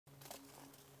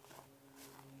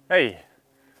Hey,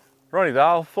 Ronny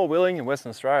Dahl, four-wheeling in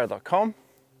westernaustralia.com.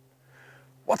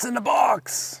 What's in the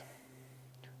box?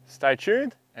 Stay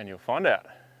tuned and you'll find out.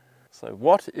 So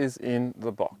what is in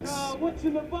the box? What's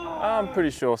in the box? I'm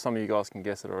pretty sure some of you guys can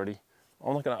guess it already.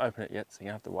 I'm not going to open it yet, so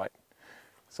you're going to have to wait.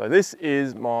 So this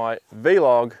is my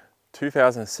Vlog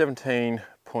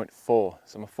 2017.4.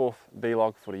 So my fourth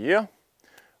Vlog for the year.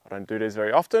 I don't do these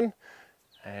very often,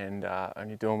 and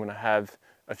only do them when I have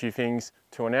a few things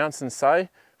to announce and say.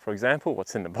 For example,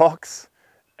 what's in the box,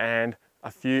 and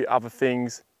a few other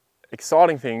things,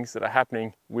 exciting things that are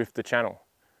happening with the channel.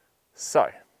 So,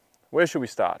 where should we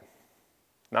start?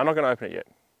 No, I'm not going to open it yet.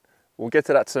 We'll get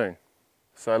to that soon.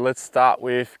 So let's start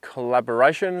with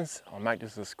collaborations. I'll make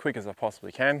this as quick as I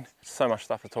possibly can. So much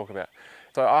stuff to talk about.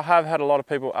 So I have had a lot of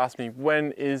people ask me,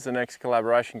 when is the next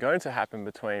collaboration going to happen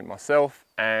between myself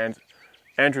and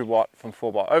Andrew Watt from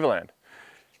 4x Overland?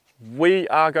 We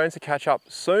are going to catch up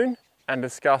soon and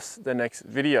discuss the next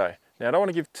video. Now, I don't want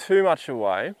to give too much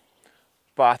away,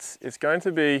 but it's going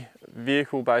to be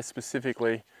vehicle based,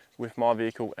 specifically with my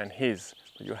vehicle and his,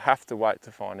 but you'll have to wait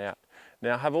to find out.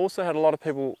 Now, I have also had a lot of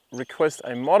people request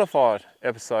a modified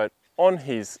episode on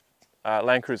his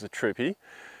Land Cruiser Troopy,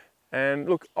 and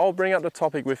look, I'll bring up the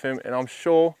topic with him, and I'm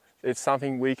sure it's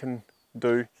something we can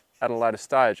do at a later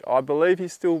stage. I believe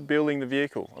he's still building the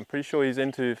vehicle. I'm pretty sure he's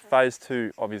into phase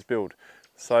 2 of his build,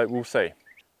 so we'll see.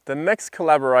 The next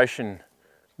collaboration,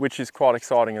 which is quite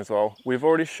exciting as well, we've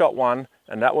already shot one,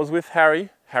 and that was with Harry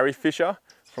Fisher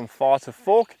from Fire to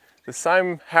Fork, the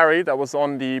same Harry that was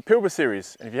on the Pilbara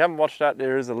series. And if you haven't watched that,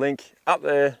 there is a link up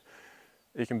there.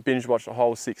 You can binge watch the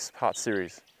whole 6-part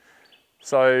series.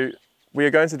 So we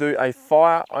are going to do a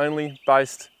fire only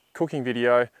based cooking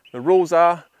video. The rules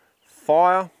are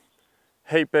fire,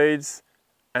 heat beads,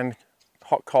 and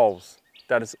hot coals.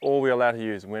 That is all we're allowed to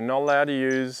use. We're not allowed to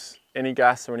use any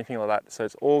gas or anything like that. So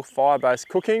it's all fire-based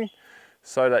cooking,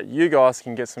 so that you guys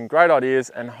can get some great ideas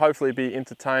and hopefully be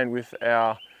entertained with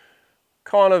our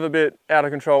kind of a bit out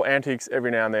of control antics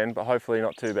every now and then, but hopefully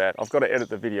not too bad. I've got to edit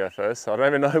the video first, so I don't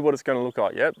even know what it's going to look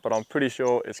like yet, but I'm pretty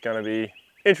sure it's going to be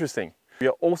interesting. We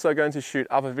are also going to shoot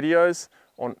other videos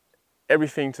on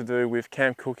everything to do with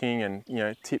camp cooking and, you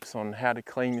know, tips on how to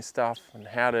clean your stuff and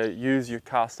how to use your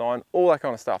cast iron, all that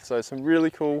kind of stuff. So some really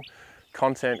cool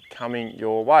content coming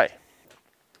your way.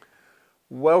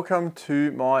 Welcome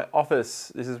to my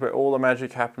office. This is where all the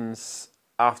magic happens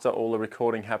after all the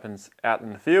recording happens out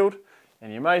in the field.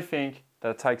 And you may think that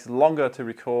it takes longer to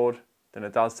record than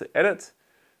it does to edit.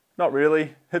 Not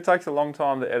really. It takes a long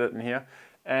time to edit in here.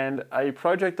 And a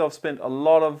project I've spent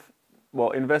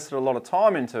invested a lot of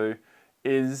time into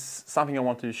is something I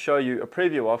want to show you a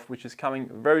preview of, which is coming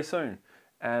very soon.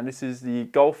 And this is the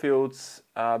Goldfields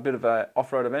bit of an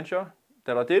off-road adventure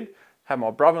that I did. Had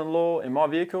my brother-in-law in my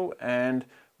vehicle, and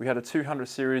we had a 200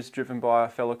 series driven by a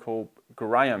fellow called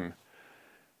Graham.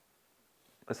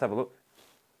 Let's have a look.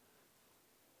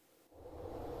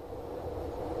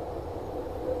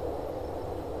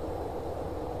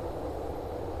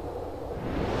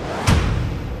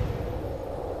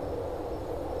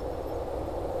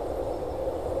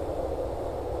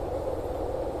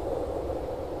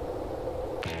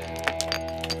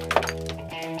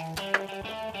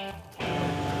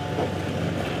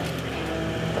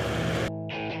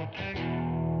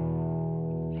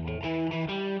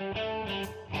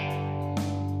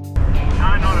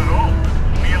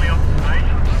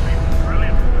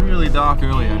 Dark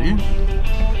early out here.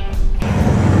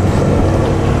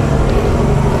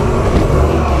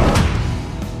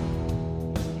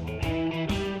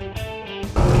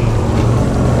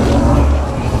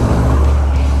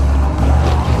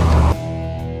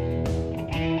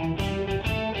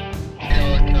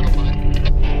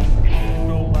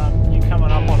 You're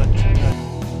coming up on it.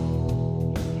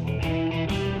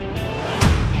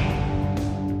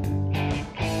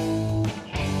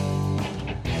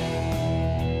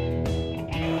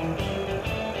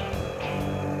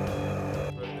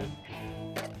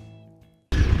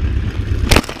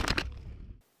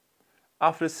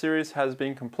 After this series has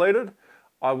been completed,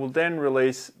 I will then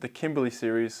release the Kimberley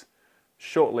series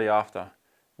shortly after.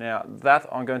 Now that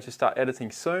I'm going to start editing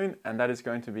soon, and that is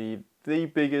going to be the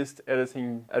biggest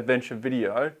editing adventure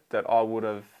video that I would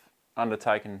have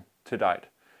undertaken to date.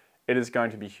 It is going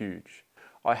to be huge.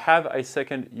 I have a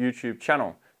second YouTube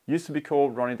channel. It used to be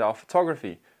called Ronny Dahl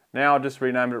Photography. Now I just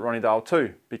renamed it Ronny Dahl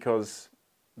 2, because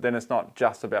then it's not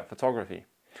just about photography.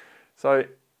 So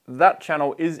that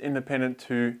channel is independent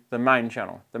to the main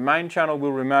channel. The main channel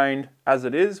will remain as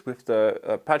it is with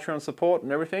the Patreon support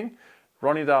and everything.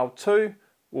 Ronny Dahl 2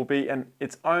 will be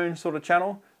its own sort of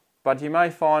channel, but you may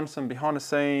find some behind the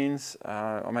scenes.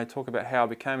 I may talk about how I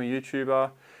became a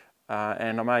YouTuber,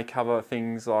 and I may cover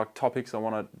things like topics I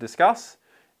want to discuss,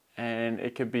 and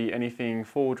it could be anything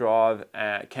four-wheel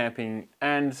drive, camping,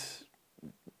 and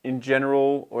in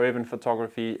general, or even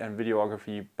photography and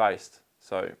videography based.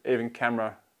 So even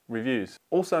camera reviews.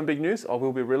 Also in big news, I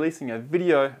will be releasing a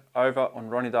video over on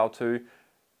Ronny Dahl 2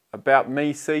 about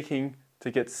me seeking to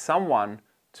get someone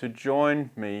to join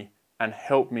me and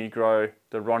help me grow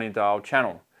the Ronny Dahl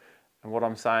channel. And what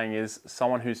I'm saying is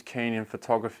someone who's keen in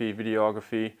photography,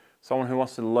 videography, someone who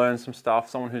wants to learn some stuff,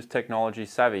 someone who's technology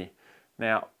savvy.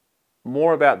 Now,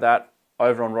 more about that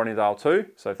over on Ronny Dahl 2.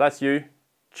 So if that's you,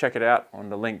 check it out on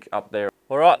the link up there.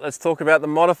 All right, let's talk about the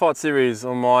modified series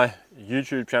on my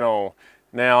YouTube channel.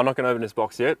 Now, I'm not going to open this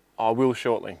box yet. I will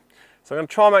shortly. So I'm going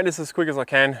to try and make this as quick as I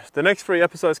can. The next 3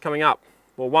 episodes coming up.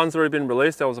 Well, one's already been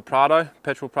released. That was a Prado,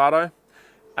 petrol Prado.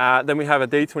 Then we have a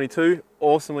D22,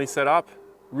 awesomely set up,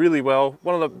 really well.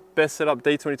 One of the best set up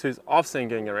D22s I've seen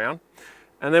getting around.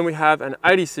 And then we have an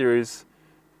 80 series,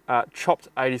 chopped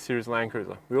 80 series Land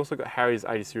Cruiser. We also got Harry's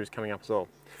 80 series coming up as well.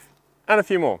 And a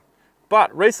few more.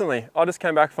 But recently, I just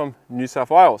came back from New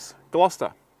South Wales,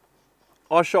 Gloucester.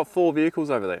 I shot 4 vehicles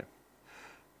over there.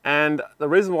 And the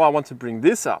reason why I want to bring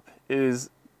this up is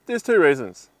there's 2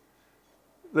 reasons.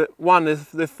 One,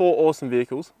 there's 4 awesome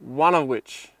vehicles, one of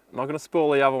which, I'm not going to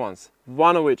spoil the other ones,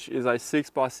 one of which is a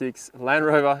 6x6 Land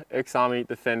Rover Ex-Army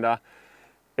Defender.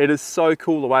 It is so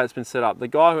cool the way it's been set up. The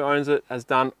guy who owns it has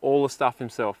done all the stuff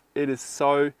himself. It is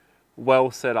so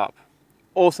well set up.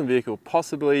 Awesome vehicle,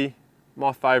 possibly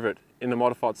my favorite in the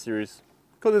modified series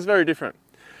because it's very different.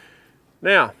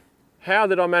 Now, how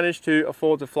did I manage to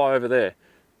afford to fly over there?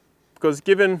 Because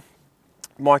given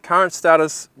my current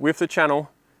status with the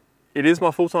channel, it is my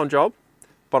full-time job,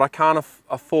 but I can't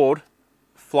afford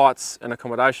flights and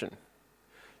accommodation.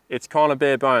 It's kind of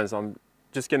bare bones. I'm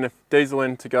just getting a diesel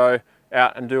in to go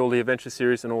out and do all the adventure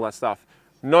series and all that stuff.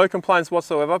 No complaints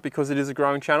whatsoever because it is a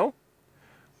growing channel,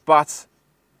 but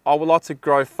I would like to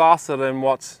grow faster than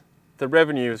what the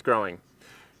revenue is growing.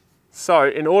 So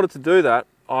in order to do that,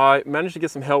 I managed to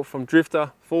get some help from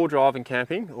Drifter 4-Drive and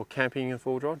Camping, or Camping and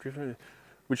 4-Drive, Drifter,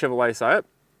 whichever way you say it.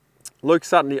 Luke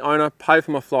Sutton, the owner, paid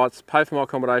for my flights, paid for my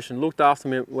accommodation, looked after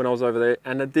me when I was over there,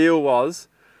 and the deal was,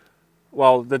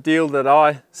 well, the deal that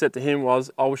I said to him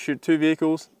was, I will shoot 2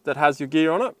 vehicles that has your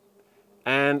gear on it,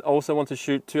 and I also want to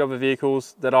shoot 2 other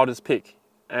vehicles that I'll just pick.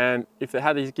 And if they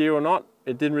had his gear or not,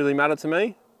 it didn't really matter to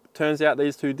me. Turns out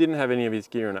these 2 didn't have any of his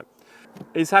gear in it.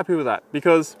 He's happy with that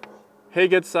because he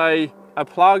gets a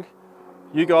plug,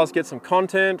 you guys get some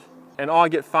content, and I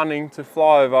get funding to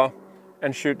fly over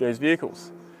and shoot these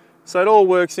vehicles. So it all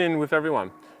works in with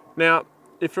everyone. Now,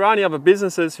 if there are any other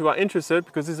businesses who are interested,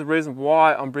 because this is the reason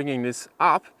why I'm bringing this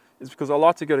up, is because I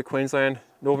like to go to Queensland,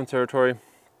 Northern Territory,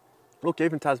 look,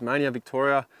 even Tasmania,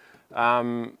 Victoria,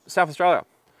 South Australia,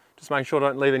 just making sure I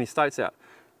don't leave any states out.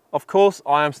 Of course,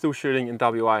 I am still shooting in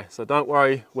WA, so don't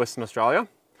worry, Western Australia.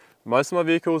 Most of my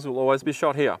vehicles will always be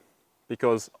shot here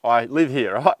because I live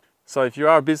here, right? So if you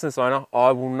are a business owner,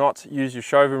 I will not use your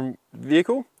showroom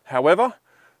vehicle. However,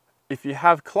 if you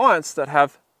have clients that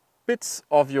have bits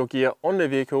of your gear on their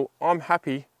vehicle, I'm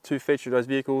happy to feature those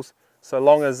vehicles so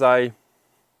long as they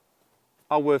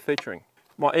are worth featuring.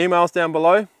 My email's down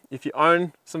below. If you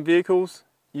own some vehicles,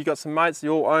 you got some mates,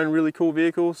 you all own really cool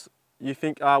vehicles you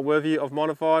think are worthy of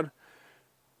modified,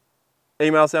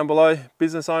 emails down below.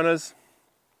 Business owners,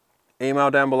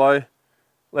 email down below.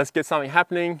 Let's get something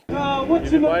happening.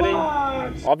 What's in the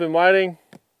box? I've been waiting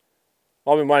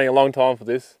a long time for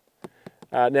this.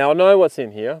 Now I know what's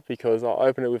in here because I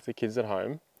opened it with the kids at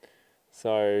home.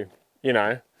 So, you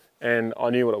know, and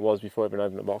I knew what it was before I even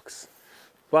opened the box.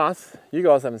 But you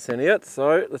guys haven't seen it yet,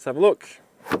 so let's have a look.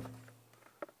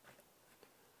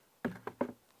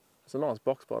 It's a nice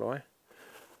box, by the way.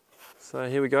 So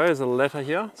here we go, there's a letter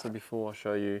here. So before I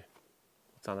show you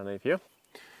what's underneath here,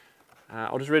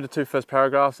 I'll just read the 2 first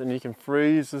paragraphs and you can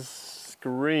freeze the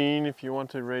screen if you want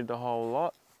to read the whole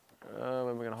lot.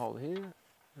 When we're going to hold it here.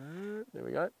 There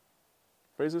we go.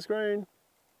 Freeze the screen.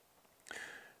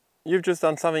 You've just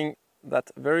done something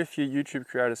that very few YouTube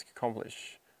creators can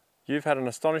accomplish. You've had an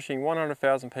astonishing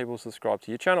 100,000 people subscribe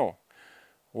to your channel.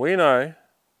 We know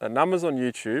that numbers on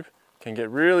YouTube can get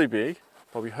really big,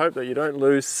 but we hope that you don't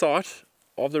lose sight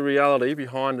of the reality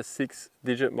behind the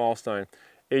 6-digit milestone.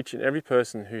 Each and every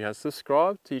person who has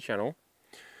subscribed to your channel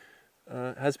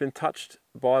has been touched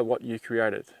by what you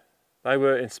created. They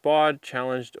were inspired,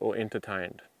 challenged, or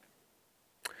entertained.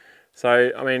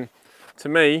 So, I mean, to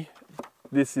me,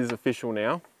 this is official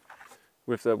now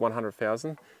with the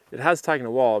 100,000. It has taken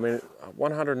a while. I mean,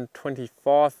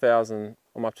 125,000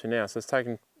 I'm up to now. So it's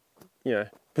taken, you know,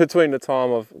 between the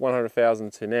time of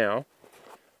 100,000 to now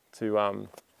to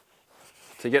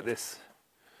get this.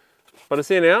 But it's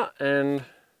here now, and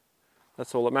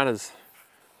that's all that matters.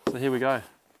 So here we go.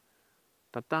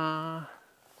 Ta-da!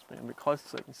 Let's bring it a bit closer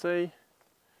so you can see.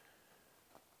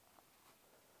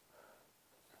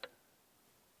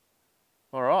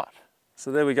 All right, so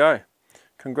there we go.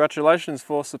 Congratulations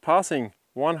for surpassing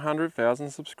 100,000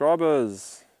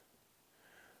 subscribers.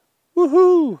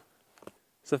 Woohoo!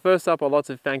 So first up, I'd like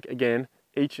to thank again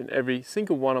each and every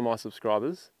single one of my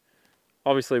subscribers.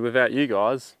 Obviously, without you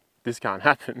guys, this can't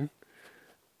happen.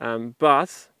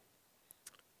 But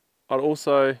I'd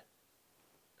also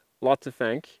like to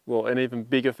thank, well, an even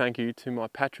bigger thank you to my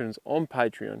patrons on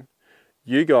Patreon.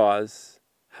 You guys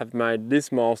have made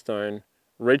this milestone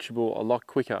reachable a lot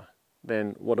quicker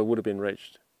than what it would have been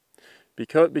reached.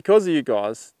 Because of you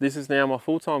guys, this is now my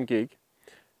full-time gig,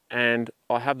 and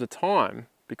I have the time,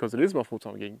 because it is my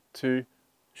full-time gig, to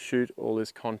shoot all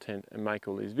this content and make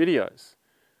all these videos,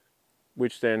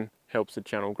 which then helps the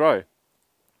channel grow.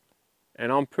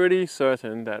 And I'm pretty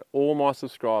certain that all my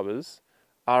subscribers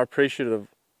are appreciative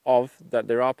of that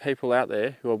there are people out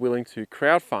there who are willing to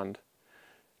crowdfund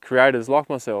creators like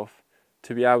myself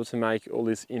to be able to make all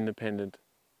this independent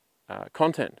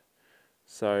content.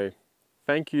 So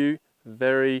thank you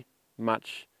very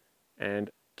much, and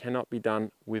cannot be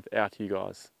done without you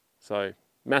guys. So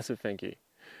massive thank you.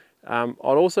 I'd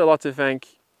also like to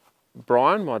thank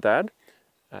Brian, my dad,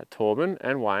 Torben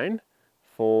and Wayne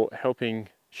for helping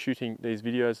shooting these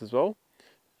videos as well.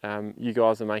 You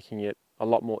guys are making it a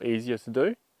lot more easier to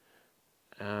do.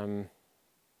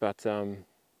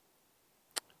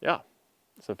 Yeah,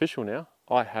 it's official now.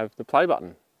 I have the play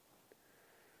button.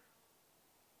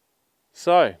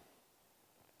 So,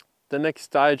 the next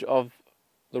stage of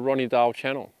the Ronny Dahl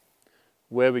channel,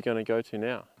 where are we going to go to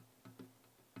now?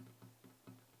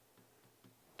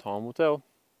 Time will tell.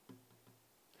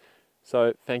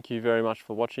 So, thank you very much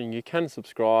for watching. You can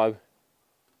subscribe.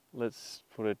 Let's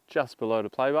put it just below the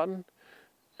play button.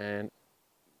 And,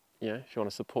 you know, if you want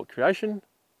to support creation,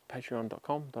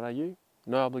 patreon.com.au.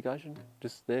 No obligation,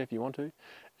 just there if you want to.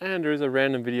 And there is a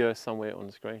random video somewhere on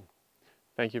the screen.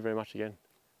 Thank you very much again.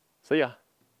 See ya.